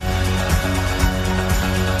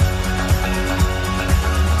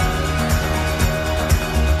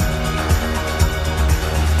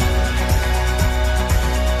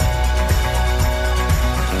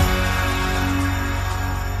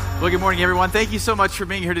Well, good morning, everyone. Thank you so much for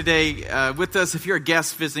being here today with us. If you're a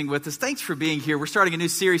guest visiting with us, thanks for being here. We're starting a new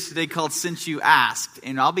series today called Since You Asked,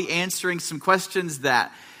 and I'll be answering some questions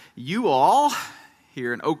that you all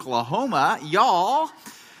here in Oklahoma, y'all,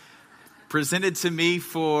 presented to me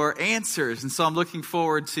for answers. And so I'm looking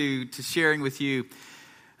forward to sharing with you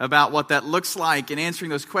about what that looks like and answering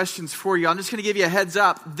those questions for you. I'm just going to give you a heads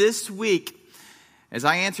up. This week, as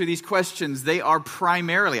I answer these questions, they are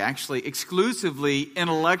primarily, actually, exclusively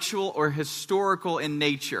intellectual or historical in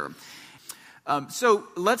nature. So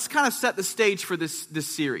let's kind of set the stage for this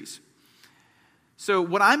series. So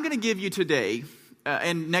what I'm going to give you today,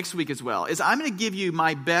 and next week as well, is I'm going to give you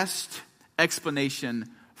my best explanation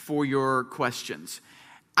for your questions.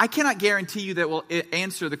 I cannot guarantee you that we'll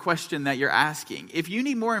answer the question that you're asking. If you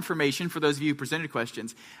need more information, for those of you who presented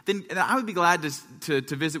questions, then I would be glad to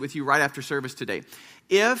visit with you right after service today.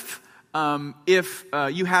 If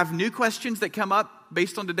you have new questions that come up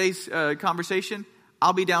based on today's conversation,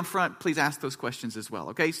 I'll be down front. Please ask those questions as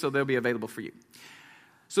well, okay? So they'll be available for you.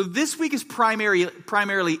 So this week is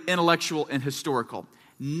primarily intellectual and historical.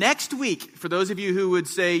 Next week, for those of you who would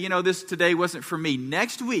say, this today wasn't for me,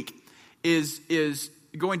 next week is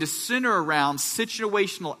going to center around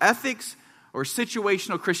situational ethics or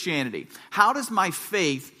situational Christianity. How does my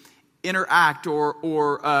faith interact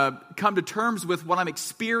or come to terms with what I'm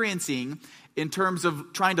experiencing in terms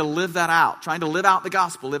of trying to live that out, trying to live out the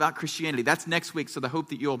gospel, live out Christianity? That's next week, so I hope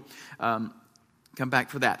that you'll come back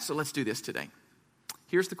for that. So let's do this today.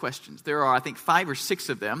 Here's the questions. There are, I think, 5 or 6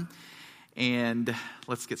 of them, and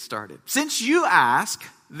let's get started. Since you ask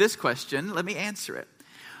this question, let me answer it.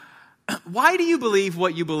 Why do you believe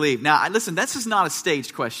what you believe? Now, listen, this is not a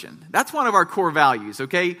staged question. That's one of our core values,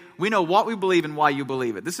 okay? We know what we believe and why you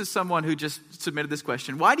believe it. This is someone who just submitted this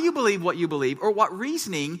question. Why do you believe what you believe? Or what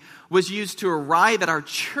reasoning was used to arrive at our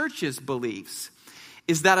church's beliefs?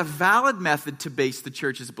 Is that a valid method to base the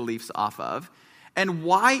church's beliefs off of? And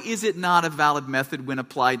why is it not a valid method when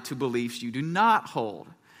applied to beliefs you do not hold?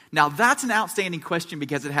 Now, that's an outstanding question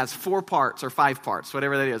because it has 4 parts or 5 parts,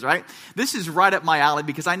 whatever that is, right? This is right up my alley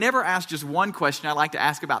because I never ask just one question. I like to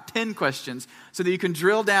ask about 10 questions so that you can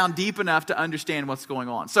drill down deep enough to understand what's going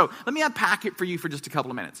on. So let me unpack it for you for just a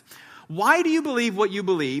couple of minutes. Why do you believe what you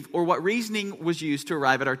believe, or what reasoning was used to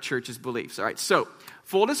arrive at our church's beliefs? All right, so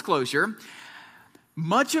full disclosure,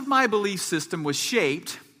 much of my belief system was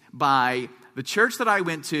shaped by the church that I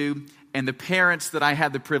went to and the parents that I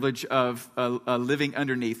had the privilege of living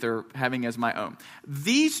underneath or having as my own.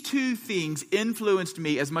 These 2 things influenced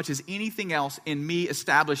me as much as anything else in me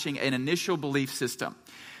establishing an initial belief system.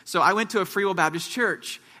 So I went to a Free Will Baptist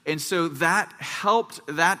church, and so that helped,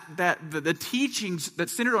 the teachings that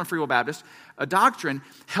centered on Free Will Baptist, a doctrine,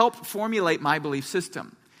 helped formulate my belief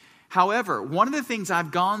system. However, one of the things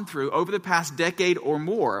I've gone through over the past decade or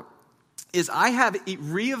more is I have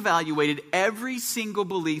reevaluated every single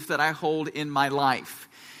belief that I hold in my life.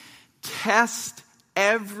 Test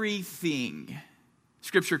everything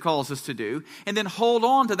Scripture calls us to do, and then hold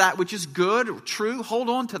on to that which is good or true. Hold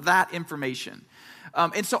on to that information.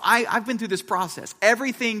 And so I've been through this process.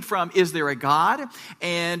 Everything from is there a God,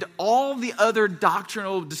 and all the other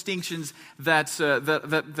doctrinal distinctions that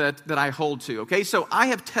I hold to. Okay, so I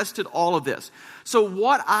have tested all of this. So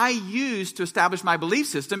what I use to establish my belief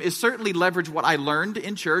system is certainly leverage what I learned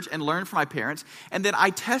in church and learned from my parents, and then I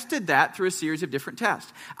tested that through a series of different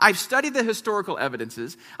tests. I've studied the historical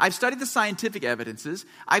evidences. I've studied the scientific evidences.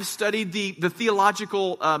 I've studied the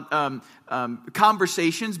theological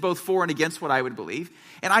conversations, both for and against what I would believe.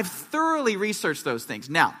 And I've thoroughly researched those things.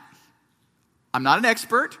 Now, I'm not an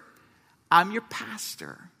expert. I'm your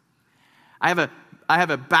pastor. I have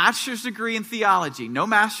a bachelor's degree in theology, no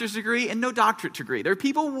master's degree, and no doctorate degree. There are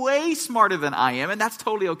people way smarter than I am, and that's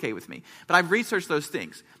totally okay with me. But I've researched those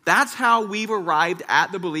things. That's how we've arrived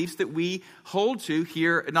at the beliefs that we hold to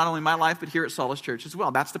here, not only in my life, but here at Solace Church as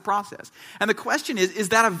well. That's the process. And the question is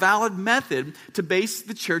that a valid method to base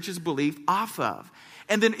the church's belief off of?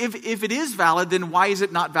 And then if it is valid, then why is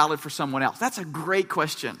it not valid for someone else? That's a great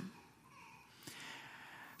question.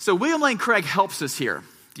 So William Lane Craig helps us here.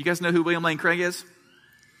 Do you guys know who William Lane Craig is?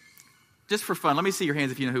 Just for fun, let me see your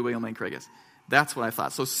hands if you know who William Lane Craig is. That's what I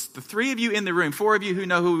thought. So the 3 of you in the room, 4 of you who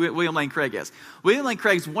know who William Lane Craig is. William Lane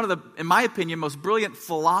Craig is one of the, in my opinion, most brilliant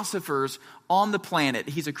philosophers on the planet.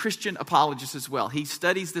 He's a Christian apologist as well. He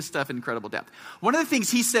studies this stuff in incredible depth. One of the things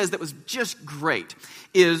he says that was just great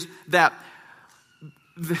is that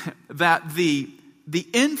the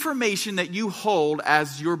information that you hold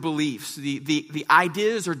as your beliefs, the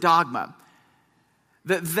ideas or dogma,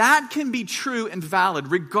 that can be true and valid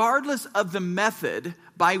regardless of the method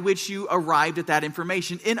by which you arrived at that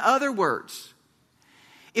information. In other words,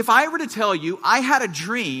 If I were to tell you I had a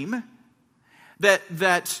dream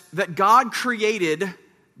that God created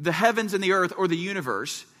the heavens and the earth or the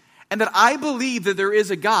universe, and that I believe that there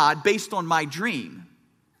is a God based on my dream,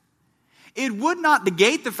 it would not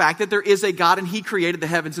negate the fact that there is a God and He created the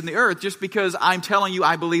heavens and the earth just because I'm telling you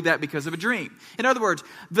I believe that because of a dream. In other words,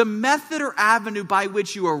 the method or avenue by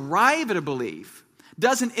which you arrive at a belief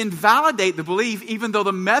doesn't invalidate the belief, even though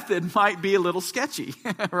the method might be a little sketchy,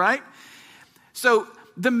 right? So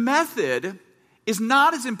the method is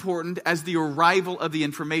not as important as the arrival of the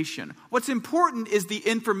information. What's important is the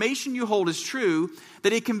information you hold is true,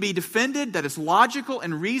 that it can be defended, that it's logical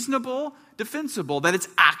and reasonable, defensible, that it's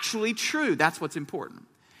actually true. That's what's important.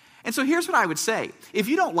 And so here's what I would say. If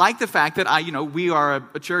you don't like the fact that we are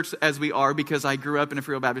a church as we are because I grew up in a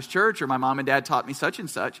Free Will Baptist church or my mom and dad taught me such and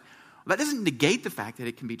such, well, that doesn't negate the fact that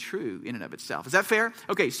it can be true in and of itself. Is that fair?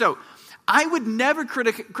 Okay, so I would never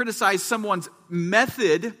criticize someone's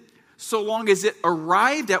method so long as it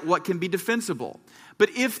arrived at what can be defensible. But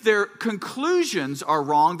if their conclusions are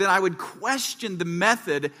wrong, then I would question the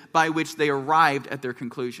method by which they arrived at their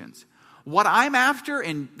conclusions. What I'm after,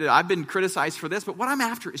 and I've been criticized for this, but what I'm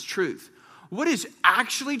after is truth. What is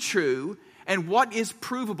actually true and what is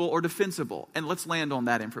provable or defensible? And let's land on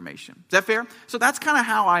that information. Is that fair? So that's kind of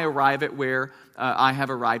how I arrive at where I have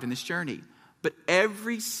arrived in this journey. But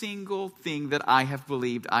every single thing that I have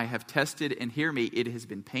believed, I have tested, and hear me, it has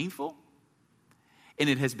been painful, and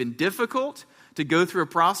it has been difficult to go through a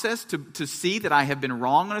process to see that I have been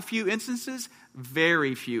wrong on a few instances,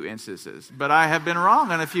 very few instances, but I have been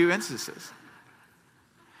wrong on a few instances.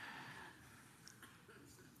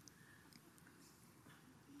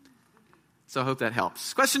 So I hope that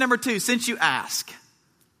helps. Question number 2, since you ask.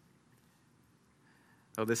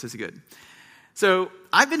 Oh, this is good. So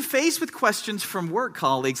I've been faced with questions from work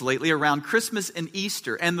colleagues lately around Christmas and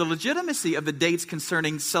Easter and the legitimacy of the dates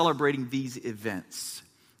concerning celebrating these events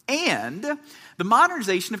and the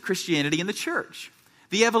modernization of Christianity in the church,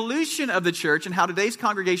 the evolution of the church and how today's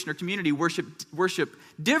congregation or community worship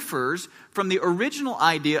differs from the original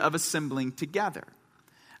idea of assembling together.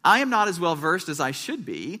 I am not as well versed as I should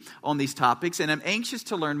be on these topics and am anxious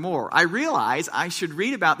to learn more. I realize I should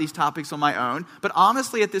read about these topics on my own, but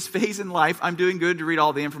honestly at this phase in life, I'm doing good to read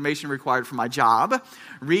all the information required for my job,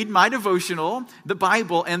 read my devotional, the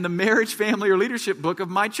Bible, and the marriage, family, or leadership book of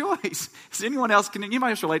my choice. Is anyone else, you might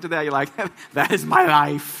just relate to that? You're like, that is my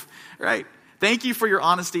life, right? Thank you for your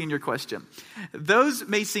honesty and your question. Those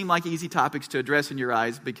may seem like easy topics to address in your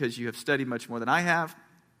eyes because you have studied much more than I have.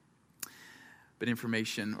 But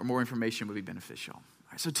information or more information would be beneficial. All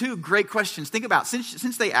right, so 2 great questions. Think about,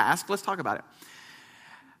 since they asked, let's talk about it.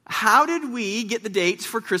 How did we get the dates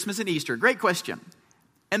for Christmas and Easter? Great question.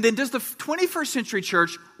 And then does the 21st century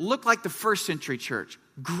church look like the first century church?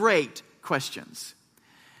 Great questions.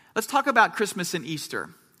 Let's talk about Christmas and Easter,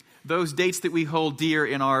 those dates that we hold dear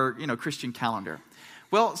in our Christian calendar.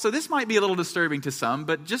 Well, so this might be a little disturbing to some,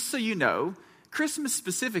 but just so you know, Christmas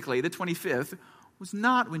specifically, the 25th, was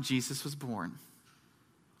not when Jesus was born.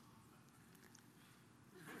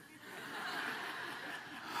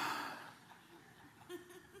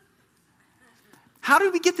 How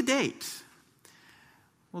did we get the date?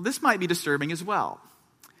 Well, this might be disturbing as well.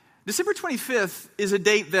 December 25th is a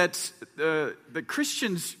date that the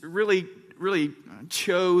Christians really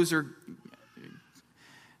chose, or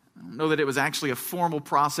I don't know that it was actually a formal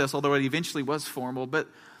process, although it eventually was formal, but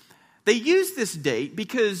they used this date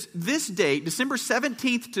because this date, December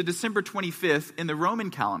 17th to December 25th in the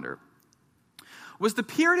Roman calendar, was the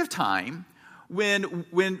period of time when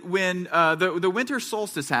the winter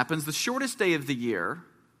solstice happens, the shortest day of the year,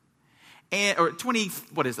 or 21st,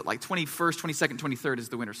 22nd, 23rd is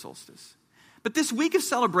the winter solstice. But this week of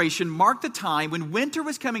celebration marked the time when winter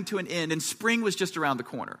was coming to an end and spring was just around the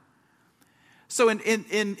corner. So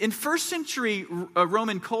in first century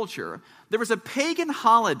Roman culture, there was a pagan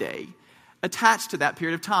holiday attached to that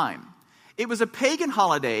period of time. It was a pagan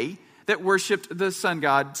holiday that worshipped the sun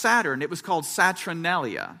god Saturn. It was called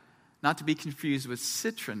Saturnalia, not to be confused with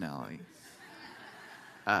Citronelli.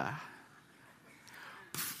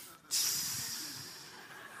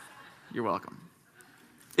 You're welcome.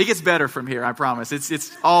 It gets better from here, I promise.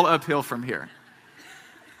 It's all uphill from here.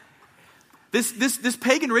 This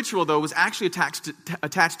pagan ritual, though, was actually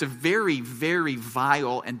attached to very, very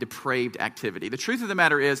vile and depraved activity. The truth of the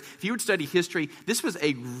matter is, if you would study history, this was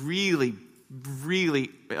a really, really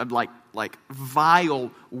like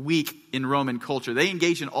vile week in Roman culture. They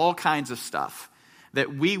engaged in all kinds of stuff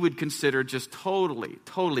that we would consider just totally,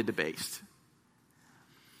 totally debased.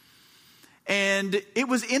 And it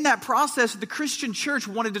was in that process that the Christian church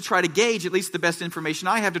wanted to try to gauge, at least the best information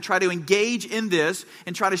I have, to try to engage in this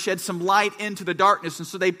and try to shed some light into the darkness. And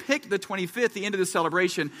so they picked the 25th, the end of the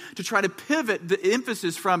celebration, to try to pivot the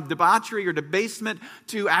emphasis from debauchery or debasement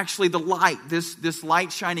to actually the light, this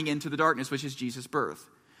light shining into the darkness, which is Jesus' birth.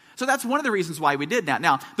 So that's one of the reasons why we did that.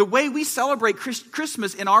 Now, the way we celebrate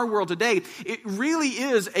Christmas in our world today, it really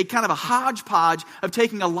is a kind of a hodgepodge of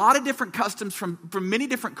taking a lot of different customs from many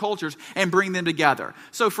different cultures and bringing them together.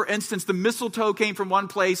 So, for instance, the mistletoe came from one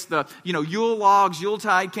place, the Yule logs,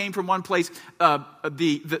 Yuletide came from one place,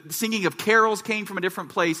 the singing of carols came from a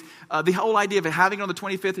different place, the whole idea of having it on the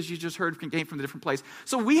 25th, as you just heard, came from a different place.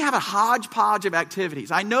 So we have a hodgepodge of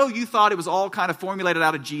activities. I know you thought it was all kind of formulated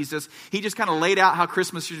out of Jesus. He just kind of laid out how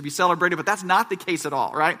Christmas should be celebrated, but that's not the case at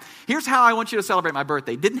all, right? Here's how I want you to celebrate my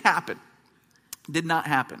birthday. Didn't happen. Did not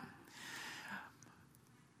happen.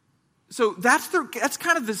 So that's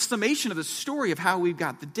kind of the summation of the story of how we've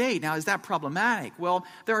got the date. Now, is that problematic? Well,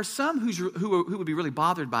 there are some who would be really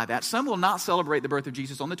bothered by that. Some will not celebrate the birth of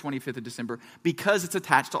Jesus on the 25th of December because it's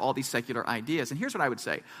attached to all these secular ideas. And here's what I would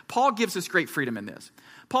say. Paul gives us great freedom in this.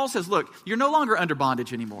 Paul says, look, you're no longer under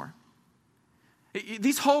bondage anymore.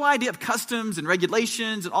 These whole idea of customs and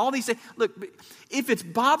regulations and all these things, look, if it's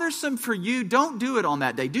bothersome for you, don't do it on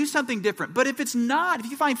that day. Do something different. But if it's not,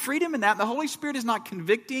 if you find freedom in that, and the Holy Spirit is not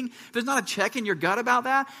convicting, if there's not a check in your gut about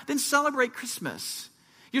that, then celebrate Christmas.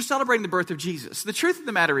 You're celebrating the birth of Jesus. The truth of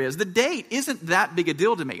the matter is, the date isn't that big a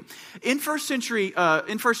deal to me. In first century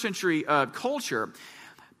culture,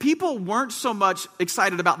 people weren't so much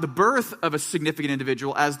excited about the birth of a significant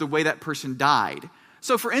individual as the way that person died.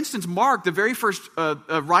 So, for instance, Mark, the very first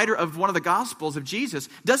writer of one of the Gospels of Jesus,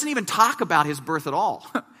 doesn't even talk about his birth at all.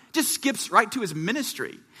 Just skips right to his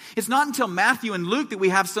ministry. It's not until Matthew and Luke that we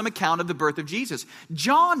have some account of the birth of Jesus.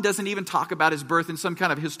 John doesn't even talk about his birth in some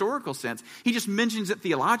kind of historical sense. He just mentions it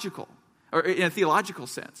or in a theological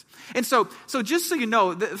sense. And so just so you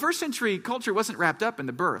know, the first century culture wasn't wrapped up in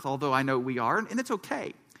the birth, although I know we are, and it's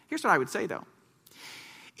okay. Here's what I would say, though.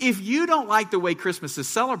 If you don't like the way Christmas is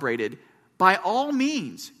celebrated, by all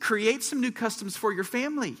means, create some new customs for your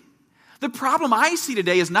family. The problem I see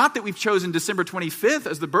today is not that we've chosen December 25th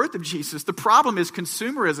as the birth of Jesus. The problem is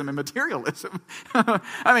consumerism and materialism. I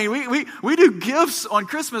mean, we do gifts on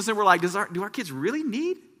Christmas and we're like, do our kids really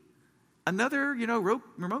need another,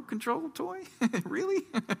 remote control toy? Really?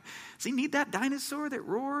 Does he need that dinosaur that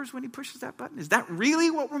roars when he pushes that button? Is that really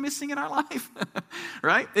what we're missing in our life?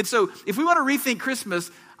 Right? And so if we want to rethink Christmas,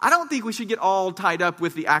 I don't think we should get all tied up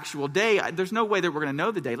with the actual day. There's no way that we're going to know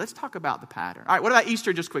the day. Let's talk about the pattern. All right, what about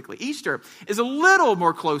Easter just quickly? Easter is a little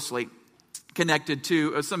more closely connected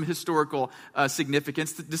to some historical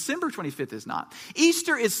significance. December 25th is not.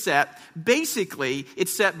 Easter is set, basically,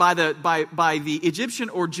 it's set by the Egyptian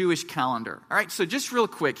or Jewish calendar. All right, so just real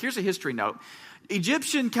quick, here's a history note.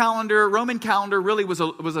 Egyptian calendar, Roman calendar really was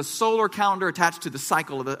a solar calendar attached to the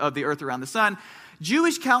cycle of the earth around the sun.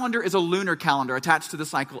 Jewish calendar is a lunar calendar attached to the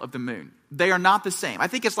cycle of the moon. They are not the same. I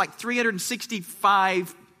think it's like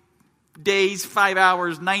 365 days, 5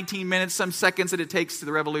 hours, 19 minutes, some seconds that it takes to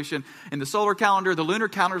the revolution in the solar calendar. The lunar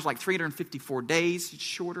calendar is like 354 days. It's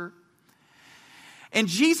shorter. And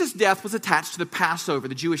Jesus' death was attached to the Passover,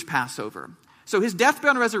 the Jewish Passover. So his death,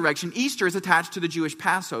 burial, and resurrection, Easter, is attached to the Jewish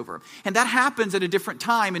Passover. And that happens at a different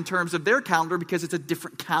time in terms of their calendar because it's a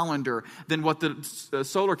different calendar than what the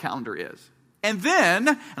solar calendar is. And then,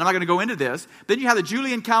 and I'm not going to go into this, then you have the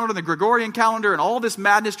Julian calendar and the Gregorian calendar and all this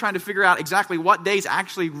madness trying to figure out exactly what days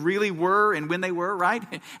actually really were and when they were, right?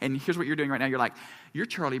 And here's what you're doing right now. You're like, you're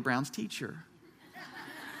Charlie Brown's teacher.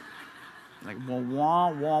 Like,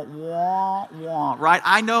 wah, wah, wah, wah, right?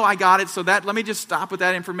 I know, I got it. So let me just stop with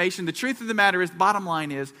that information. The truth of the matter is, bottom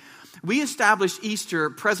line is, we establish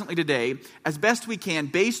Easter presently today as best we can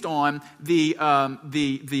based on the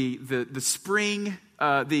spring,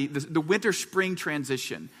 the winter-spring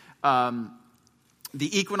transition,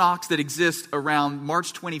 the equinox that exists around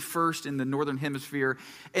March 21st in the northern hemisphere.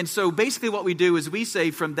 And so basically what we do is we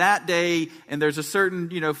say from that day, and there's a certain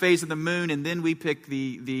phase of the moon, and then we pick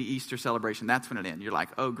the Easter celebration. That's when it ends. You're like,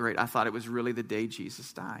 oh great, I thought it was really the day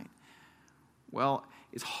Jesus died. Well,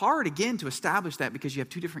 it's hard again to establish that because you have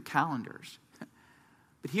two different calendars.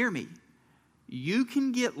 But hear me, you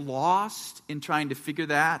can get lost in trying to figure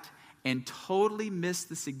that and totally miss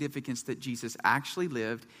the significance that Jesus actually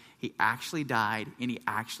lived, he actually died, and he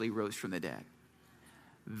actually rose from the dead.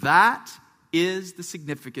 That is the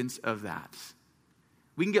significance of that.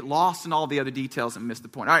 We can get lost in all the other details and miss the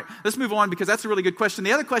point. All right, let's move on because that's a really good question.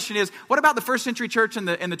 The other question is, what about the first century church and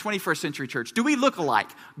the 21st century church? Do we look alike?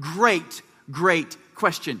 Great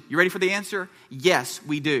question. You ready for the answer? Yes,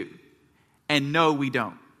 we do. And no, we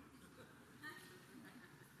don't.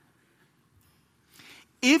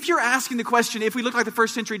 If you're asking the question, if we look like the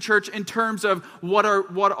first century church in terms of what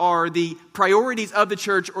are the priorities of the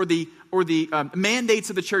church or the mandates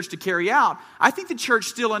of the church to carry out, I think the church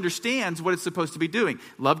still understands what it's supposed to be doing.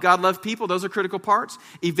 Love God, love people, those are critical parts.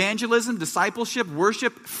 Evangelism, discipleship,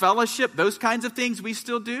 worship, fellowship, those kinds of things we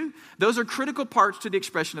still do. Those are critical parts to the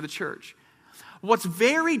expression of the church. What's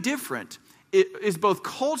very different is both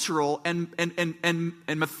cultural and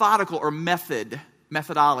methodical or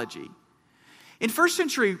methodology. In first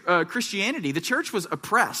century Christianity, the church was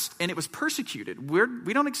oppressed and it was persecuted.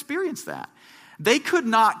 We don't experience that. They could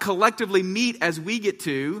not collectively meet as we get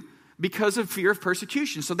to because of fear of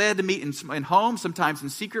persecution. So they had to meet in homes, sometimes in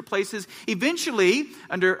secret places. Eventually,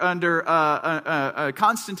 under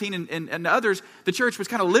Constantine and others, the church was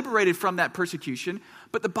kind of liberated from that persecution.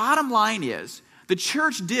 But the bottom line is, the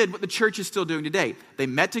church did what the church is still doing today. They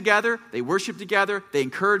met together, they worshiped together, they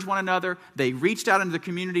encouraged one another, they reached out into the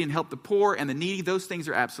community and helped the poor and the needy. Those things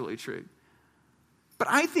are absolutely true. But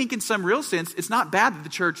I think in some real sense, it's not bad that the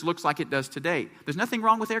church looks like it does today. There's nothing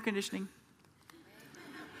wrong with air conditioning.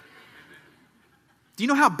 Do you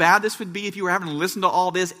know how bad this would be if you were having to listen to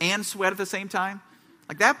all this and sweat at the same time?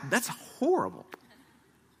 Like that's horrible.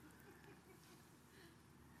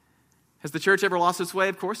 Has the church ever lost its way?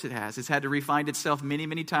 Of course it has. It's had to refine itself many,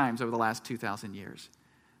 many times over the last 2,000 years.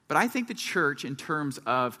 But I think the church, in terms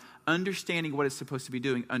of understanding what it's supposed to be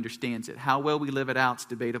doing, understands it. How well we live it out is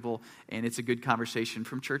debatable, and it's a good conversation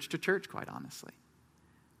from church to church, quite honestly.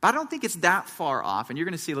 But I don't think it's that far off, and you're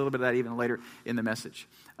going to see a little bit of that even later in the message.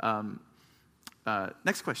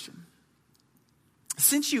 Next question.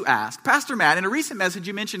 Since you asked, Pastor Matt, in a recent message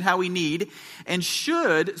you mentioned how we need and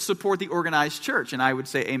should support the organized church. And I would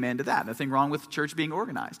say amen to that. Nothing wrong with the church being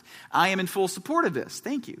organized. I am in full support of this.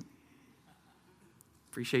 Thank you.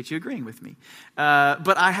 Appreciate you agreeing with me.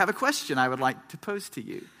 But I have a question I would like to pose to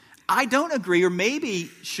you. I don't agree, or maybe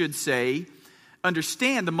should say,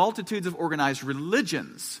 understand the multitudes of organized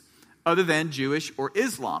religions other than Jewish or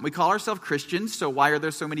Islam. We call ourselves Christians, so why are there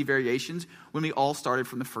so many variations when we all started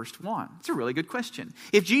from the first one? It's a really good question.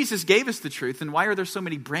 If Jesus gave us the truth, then why are there so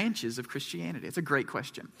many branches of Christianity? It's a great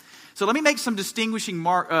question. So let me make some distinguishing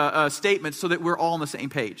statements so that we're all on the same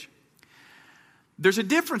page. There's a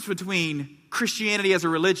difference between Christianity as a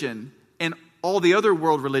religion and all the other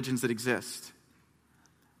world religions that exist.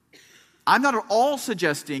 I'm not at all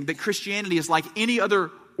suggesting that Christianity is like any other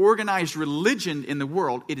organized religion in the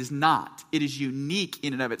world. It is not. It is unique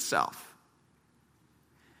in and of itself.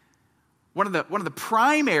 One of the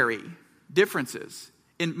primary differences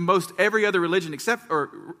in most every other religion or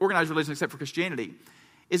organized religion except for Christianity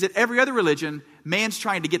is that every other religion, man's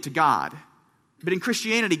trying to get to God. But in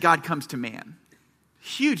Christianity, God comes to man.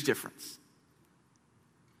 Huge difference.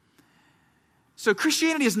 So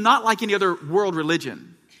Christianity is not like any other world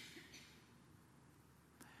religion.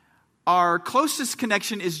 Our closest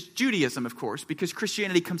connection is Judaism, of course, because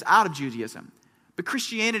Christianity comes out of Judaism. But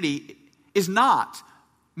Christianity is not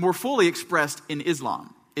more fully expressed in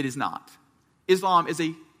Islam. It is not. Islam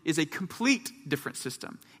is a complete different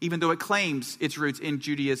system, even though it claims its roots in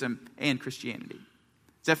Judaism and Christianity.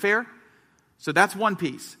 Is that fair? So that's one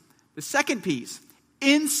piece. The second piece,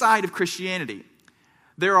 inside of Christianity,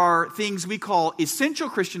 there are things we call essential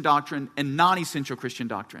Christian doctrine and non-essential Christian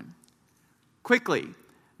doctrine. Quickly,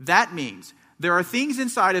 that means there are things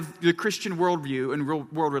inside of the Christian worldview and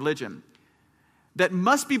world religion that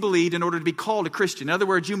must be believed in order to be called a Christian. In other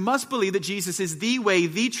words, you must believe that Jesus is the way,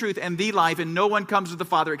 the truth, and the life, and no one comes to the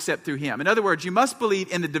Father except through him. In other words, you must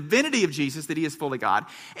believe in the divinity of Jesus, that he is fully God,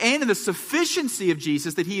 and in the sufficiency of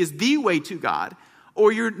Jesus, that he is the way to God,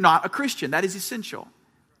 or you're not a Christian. That is essential.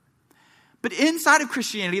 But inside of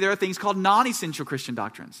Christianity, there are things called non-essential Christian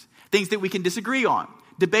doctrines, things that we can disagree on,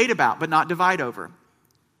 debate about, but not divide over.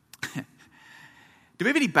 Do we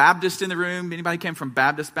have any Baptists in the room? Anybody came from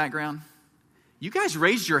Baptist background? You guys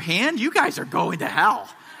raised your hand? You guys are going to hell.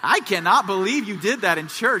 I cannot believe you did that in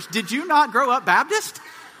church. Did you not grow up Baptist?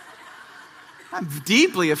 I'm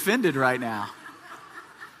deeply offended right now.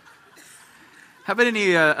 How about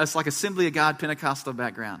any like Assembly of God Pentecostal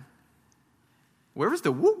background? Where was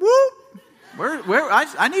the whoop whoop? Where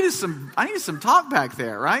I needed some talk back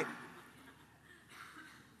there, right?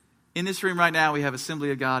 In this room right now, we have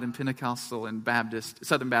Assembly of God and Pentecostal and Baptist,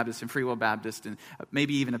 Southern Baptist and Free Will Baptist, and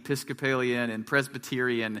maybe even Episcopalian and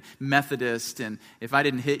Presbyterian, Methodist. And if I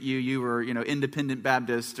didn't hit you, you were, Independent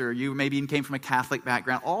Baptist, or you maybe even came from a Catholic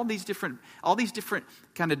background. All these different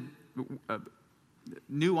kind of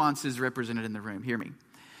nuances represented in the room. Hear me.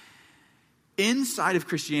 inside of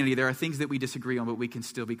Christianity, there are things that we disagree on, but we can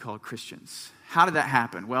still be called Christians. How did that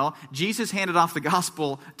happen? Well, Jesus handed off the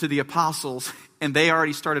gospel to the apostles, and they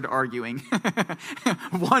already started arguing.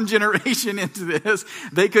 One generation into this,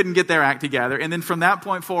 they couldn't get their act together. And then from that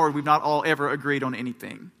point forward, we've not all ever agreed on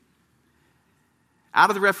anything. Out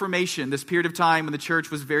of the Reformation, this period of time when the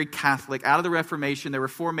church was very Catholic, out of the Reformation, there were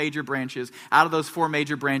 4 major branches. Out of those 4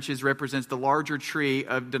 major branches represents the larger tree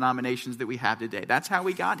of denominations that we have today. That's how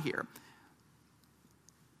we got here.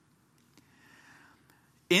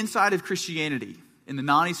 Inside of Christianity, in the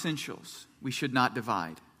non-essentials, we should not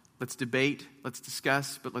divide. Let's debate, let's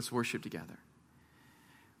discuss, but let's worship together.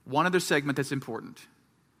 One other segment that's important.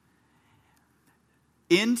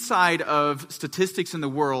 Inside of statistics in the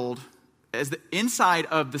world, inside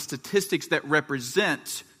of the statistics that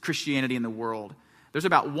represent Christianity in the world, there's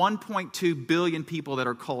about 1.2 billion people that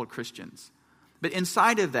are called Christians. But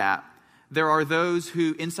inside of that, there are those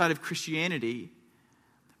who, inside of Christianity,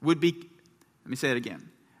 would be, let me say it again.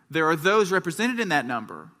 There are those represented in that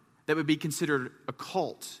number that would be considered a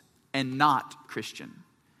cult and not Christian.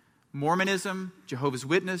 Mormonism, Jehovah's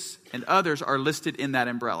Witness, and others are listed in that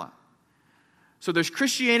umbrella. So there's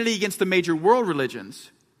Christianity against the major world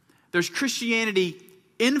religions. There's Christianity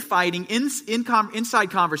infighting,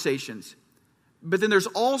 inside conversations. But then there's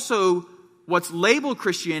also what's labeled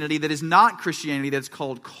Christianity that is not Christianity, that's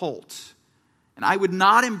called cult. And I would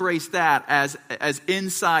not embrace that as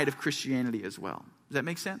inside of Christianity as well. Does that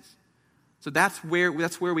make sense? So that's where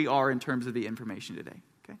we are in terms of the information today.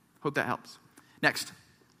 Okay? Hope that helps. Next.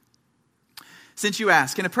 Since you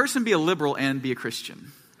ask, can a person be a liberal and be a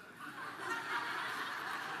Christian?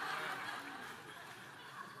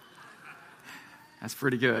 That's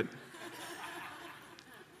pretty good.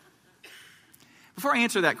 Before I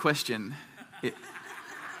answer that question, you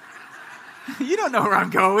don't know where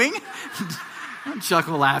I'm going. Don't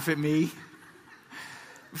chuckle, laugh at me.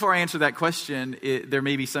 Before I answer that question, there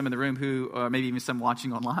may be some in the room who, maybe even some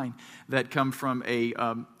watching online, that come from a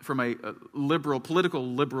political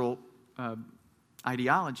liberal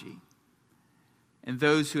ideology. And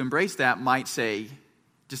those who embrace that might say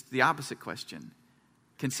just the opposite question.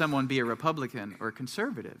 Can someone be a Republican or a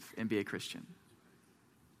conservative and be a Christian?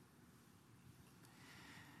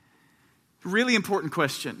 Really important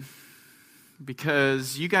question.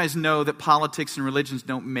 Because you guys know that politics and religions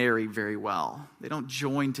don't marry very well. They don't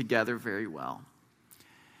join together very well.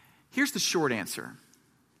 Here's the short answer.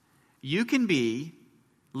 You can be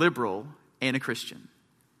liberal and a Christian.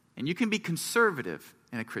 And you can be conservative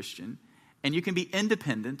and a Christian. And you can be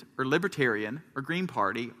independent or libertarian or Green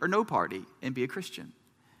Party or no party and be a Christian.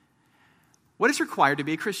 What is required to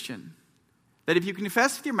be a Christian? That if you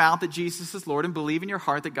confess with your mouth that Jesus is Lord and believe in your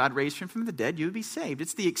heart that God raised him from the dead, you would be saved.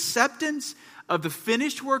 It's the acceptance of the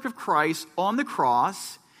finished work of Christ on the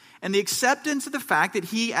cross and the acceptance of the fact that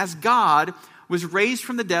he, as God, was raised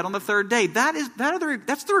from the dead on the third day. That's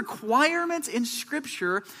the requirements in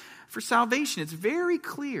Scripture for salvation. It's very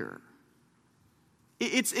clear.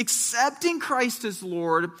 It's accepting Christ as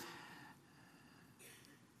Lord,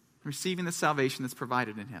 receiving the salvation that's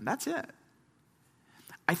provided in him. That's it.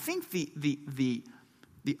 I think the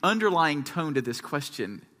underlying tone to this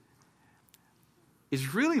question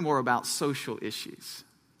is really more about social issues.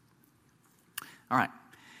 All right.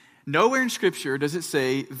 Nowhere in Scripture does it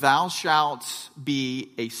say, thou shalt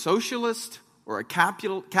be a socialist or a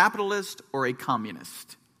capitalist or a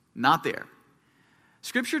communist. Not there.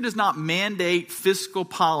 Scripture does not mandate fiscal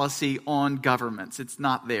policy on governments. It's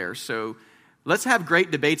not there. So let's have great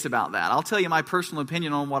debates about that. I'll tell you my personal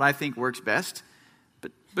opinion on what I think works best.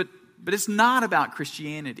 But it's not about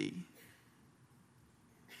Christianity.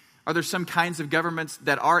 Are there some kinds of governments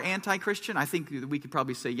that are anti-Christian? I think we could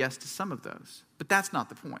probably say yes to some of those. But that's not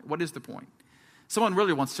the point. What is the point? Someone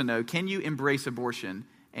really wants to know, can you embrace abortion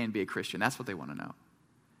and be a Christian? That's what they want to know.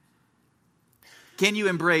 Can you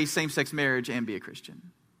embrace same-sex marriage and be a Christian?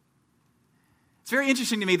 It's very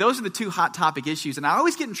interesting to me. Those are the two hot topic issues, and I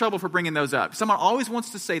always get in trouble for bringing those up. Someone always wants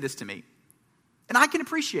to say this to me. And I can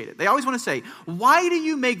appreciate it. They always want to say, why do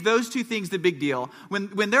you make those two things the big deal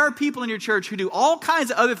when there are people in your church who do all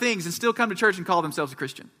kinds of other things and still come to church and call themselves a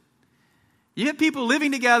Christian? You have people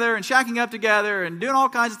living together and shacking up together and doing all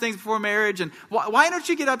kinds of things before marriage. And why don't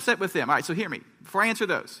you get upset with them? All right, so hear me. Before I answer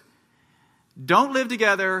those. Don't live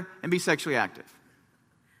together and be sexually active.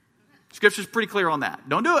 Scripture's pretty clear on that.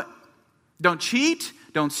 Don't do it. Don't cheat.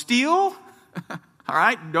 Don't steal. All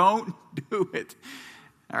right? Don't do it.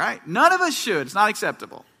 All right? None of us should. It's not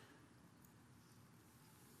acceptable.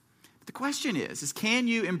 But the question is can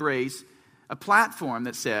you embrace a platform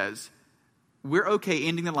that says we're okay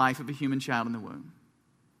ending the life of a human child in the womb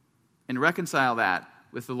and reconcile that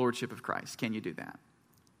with the lordship of Christ? Can you do that?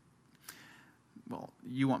 Well,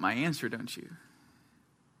 you want my answer, don't you?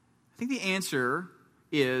 I think the answer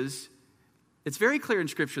is, it's very clear in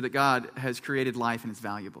Scripture that God has created life and it's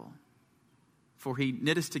valuable. For he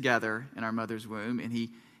knit us together in our mother's womb, and he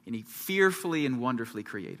fearfully and wonderfully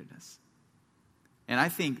created us. And I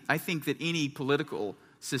think that any political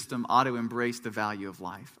system ought to embrace the value of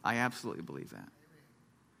life. I absolutely believe that.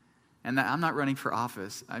 And that I'm not running for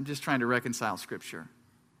office. I'm just trying to reconcile Scripture.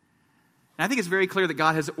 And I think it's very clear that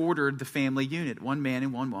God has ordered the family unit, one man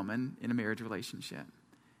and one woman in a marriage relationship.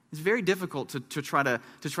 It's very difficult to try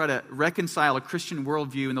to reconcile a Christian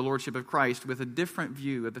worldview in the lordship of Christ with a different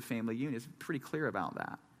view of the family unit. It's pretty clear about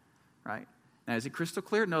that, right? Now, is it crystal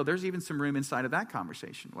clear? No, there's even some room inside of that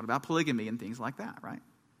conversation. What about polygamy and things like that, right?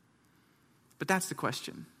 But that's the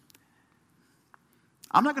question.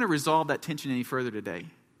 I'm not going to resolve that tension any further today.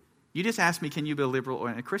 You just asked me, can you be a liberal or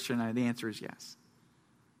a Christian? And the answer is yes.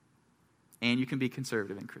 And you can be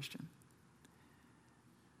conservative and Christian.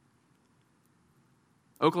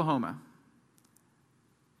 Oklahoma,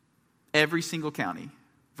 every single county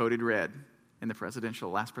voted red in the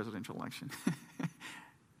last presidential election.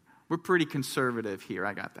 We're pretty conservative here.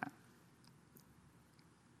 I got that.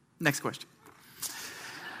 Next question.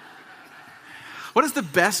 What is the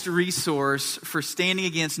best resource for standing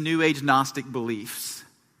against New Age Gnostic beliefs?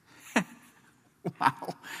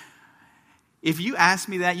 Wow. If you ask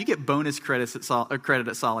me that, you get bonus credit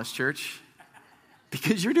at Solace Church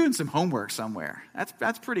because you're doing some homework somewhere.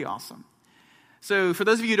 That's pretty awesome. So for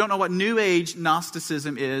those of you who don't know what New Age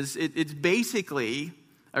Gnosticism is, it's basically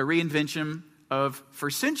a reinvention of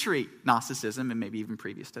first century Gnosticism and maybe even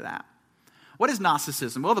previous to that. What is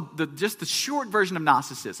Gnosticism? Well, just the short version of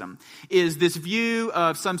Gnosticism is this view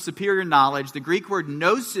of some superior knowledge. The Greek word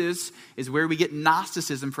gnosis is where we get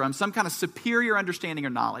Gnosticism from, some kind of superior understanding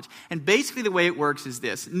or knowledge. And basically the way it works is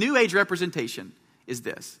this. New Age representation is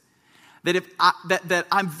this. That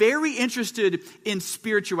I'm very interested in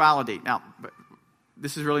spirituality. Now,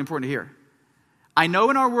 this is really important to hear. I know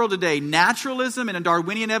in our world today, naturalism and a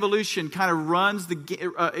Darwinian evolution kind of runs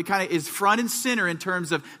it kind of is front and center in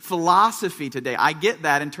terms of philosophy today. I get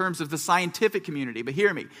that in terms of the scientific community, but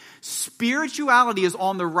hear me. Spirituality is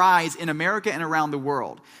on the rise in America and around the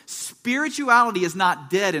world. Spirituality is not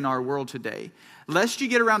dead in our world today. Lest you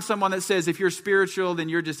get around someone that says if you're spiritual, then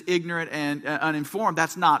you're just ignorant and uninformed.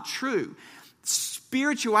 That's not true.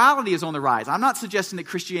 Spirituality is on the rise. I'm not suggesting that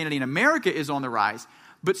Christianity in America is on the rise.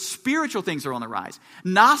 But spiritual things are on the rise.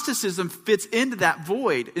 Gnosticism fits into that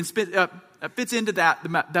void and fits into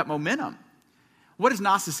that momentum. What is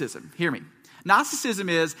Gnosticism? Hear me. Gnosticism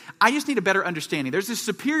is, I just need a better understanding. There's this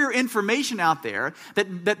superior information out there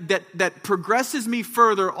that progresses me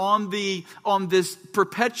further on this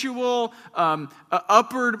perpetual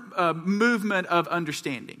upward movement of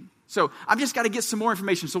understanding. So I've just got to get some more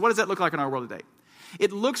information. So what does that look like in our world today?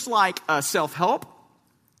 It looks like self-help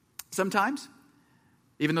sometimes.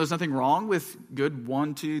 Even though there's nothing wrong with good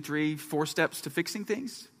 1, 2, 3, 4 steps to fixing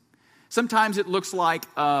things. Sometimes it looks like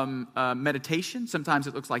meditation. Sometimes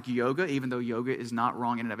it looks like yoga, even though yoga is not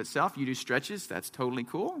wrong in and of itself. You do stretches, that's totally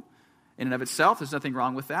cool. In and of itself, there's nothing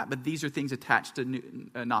wrong with that. But these are things attached to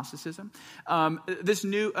Gnosticism. This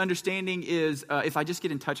new understanding is if I just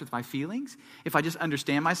get in touch with my feelings, if I just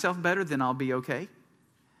understand myself better, then I'll be okay.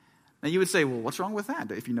 Now you would say, well, what's wrong with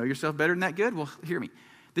that? If you know yourself better than that, good? Well, hear me.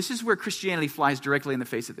 This is where Christianity flies directly in the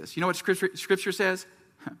face of this. You know what Scripture says?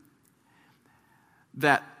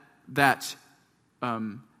 That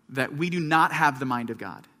we do not have the mind of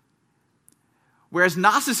God. Whereas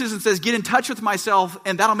Gnosticism says, get in touch with myself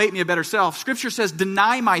and that'll make me a better self. Scripture says,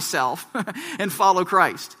 deny myself and follow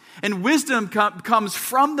Christ. And wisdom comes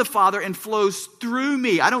from the Father and flows through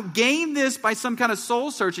me. I don't gain this by some kind of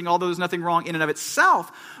soul searching, although there's nothing wrong in and of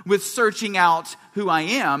itself with searching out who I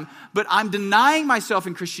am. But I'm denying myself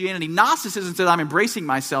in Christianity. Gnosticism says I'm embracing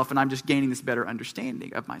myself and I'm just gaining this better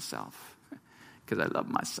understanding of myself because I love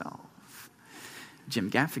myself.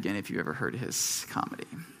 Jim Gaffigan, if you ever heard his comedy.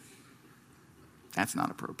 That's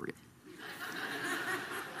not appropriate.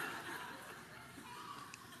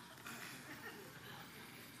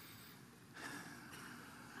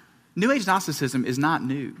 New Age Gnosticism is not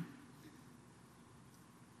new.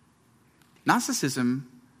 Gnosticism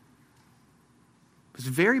was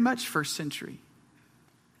very much first century.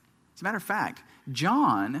 As a matter of fact,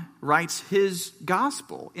 John writes his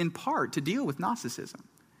gospel in part to deal with Gnosticism.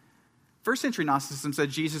 First century Gnosticism said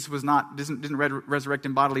Jesus didn't resurrect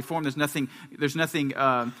in bodily form. There's nothing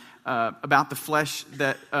about the flesh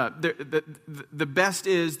that the best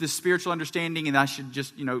is the spiritual understanding, and I should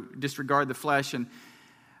just disregard the flesh. And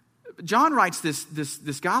John writes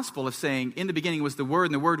this gospel of saying, in the beginning was the Word,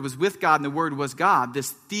 and the Word was with God, and the Word was God.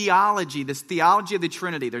 This theology of the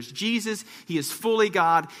Trinity. There's Jesus. He is fully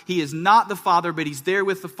God. He is not the Father, but He's there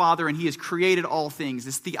with the Father, and He has created all things.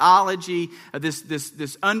 This theology,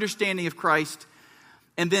 this understanding of Christ.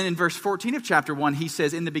 And then in verse 14 of chapter 1, he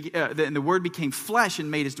says, and the Word became flesh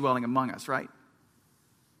and made His dwelling among us, right?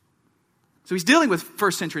 So he's dealing with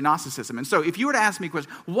first century Gnosticism. And so if you were to ask me a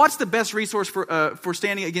question, what's the best resource for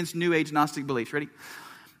standing against New Age Gnostic beliefs? Ready?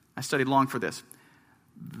 I studied long for this.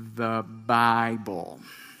 The Bible.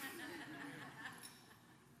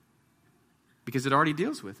 Because it already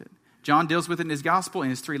deals with it. John deals with it in his gospel, in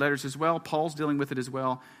his 3 letters as well. Paul's dealing with it as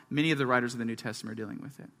well. Many of the writers of the New Testament are dealing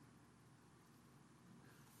with it.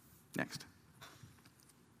 Next.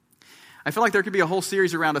 I feel like there could be a whole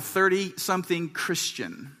series around a 30-something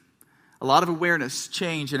Christian. A lot of awareness,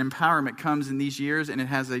 change, and empowerment comes in these years, and it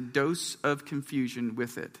has a dose of confusion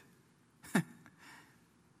with it.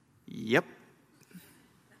 Yep.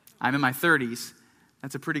 I'm in my 30s.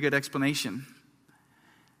 That's a pretty good explanation.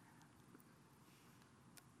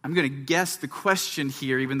 I'm going to guess the question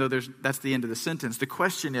here, even though that's the end of the sentence. The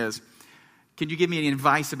question is, can you give me any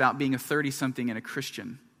advice about being a 30-something and a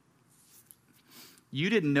Christian?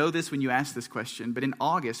 You didn't know this when you asked this question, but in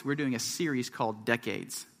August, we're doing a series called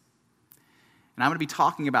Decades. And I'm going to be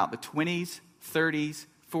talking about the 20s, 30s,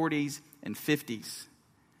 40s, and 50s.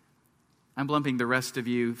 I'm lumping the rest of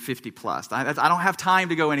you 50 plus. I don't have time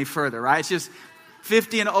to go any further, right? It's just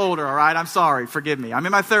 50 and older, all right? I'm sorry. Forgive me. I'm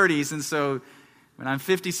in my 30s, and so when I'm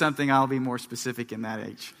 50-something, I'll be more specific in that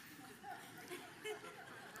age.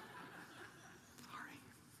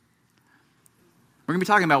 We're going to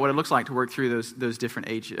be talking about what it looks like to work through those different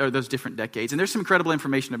ages, or those different decades. And there's some incredible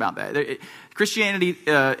information about that. Christianity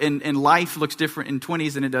in life looks different in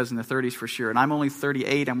 20s than it does in the 30s for sure. And I'm only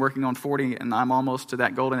 38. I'm working on 40, and I'm almost to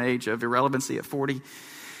that golden age of irrelevancy at 40,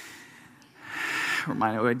 where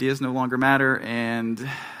my ideas no longer matter. And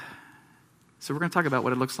so we're going to talk about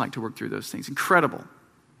what it looks like to work through those things. Incredible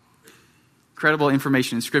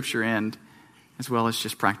information in Scripture, and as well as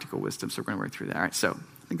just practical wisdom. So we're going to work through that. All right, so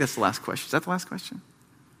I think that's the last question. Is that the last question?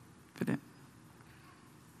 Fit in.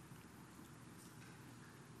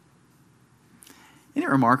 Isn't it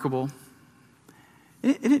remarkable?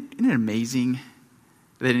 Isn't it amazing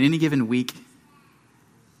that in any given week,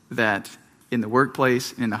 that in the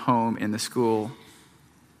workplace, in the home, in the school,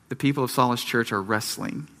 the people of Solace Church are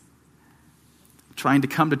wrestling, trying to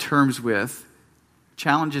come to terms with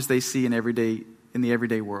challenges they see in the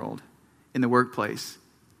everyday world, in the workplace,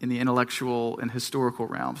 in the intellectual and historical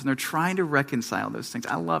realms. And they're trying to reconcile those things.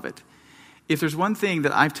 I love it. If there's one thing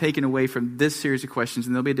that I've taken away from this series of questions,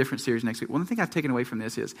 and there'll be a different series next week, one thing I've taken away from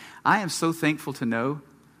this is I am so thankful to know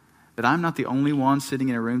that I'm not the only one sitting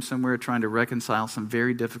in a room somewhere trying to reconcile some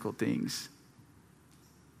very difficult things.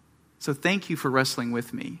 So thank you for wrestling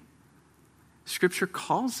with me. Scripture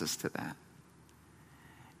calls us to that.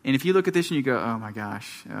 And if you look at this and you go, oh my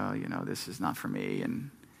gosh, this is not for me, and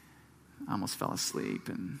I almost fell asleep,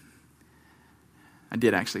 and I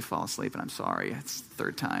did actually fall asleep, and I'm sorry. It's the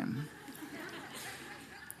 3rd time.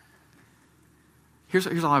 Here's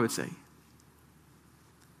all I would say.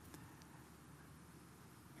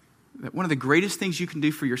 That one of the greatest things you can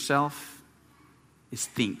do for yourself is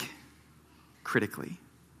think critically.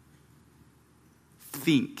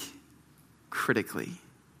 Think critically.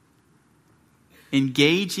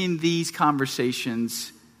 Engage in these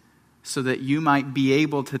conversations so that you might be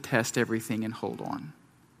able to test everything and hold on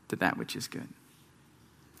to that which is good.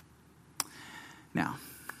 Now,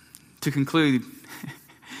 to conclude,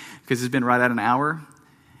 because it's been right at an hour,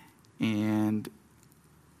 and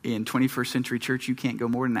in 21st century church, you can't go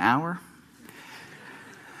more than an hour.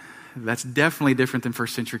 That's definitely different than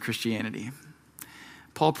first century Christianity.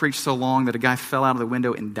 Paul preached so long that a guy fell out of the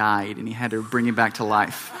window and died, and he had to bring him back to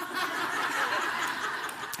life.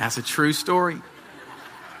 That's a true story.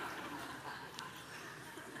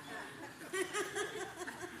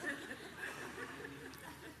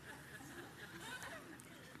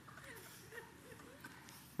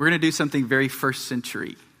 We're going to do something very first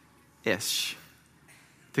century-ish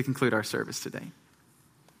to conclude our service today.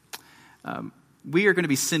 We are going to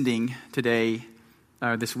be sending today,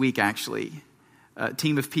 this week actually, a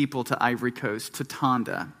team of people to Ivory Coast, to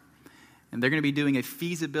Tonda. And they're going to be doing a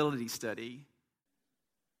feasibility study.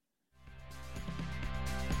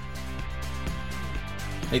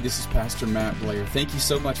 Hey, this is Pastor Matt Blair. Thank you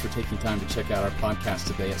so much for taking time to check out our podcast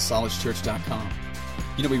today at solacechurch.com.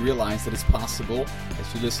 You know, we realize that it's possible,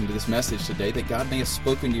 as you listen to this message today, that God may have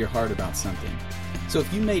spoken to your heart about something. So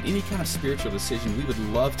if you made any kind of spiritual decision, we would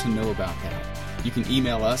love to know about that. You can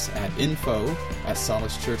email us at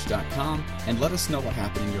info@solagechurch.com and let us know what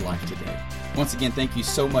happened in your life today. Once again, thank you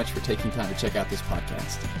so much for taking time to check out this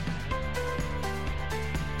podcast.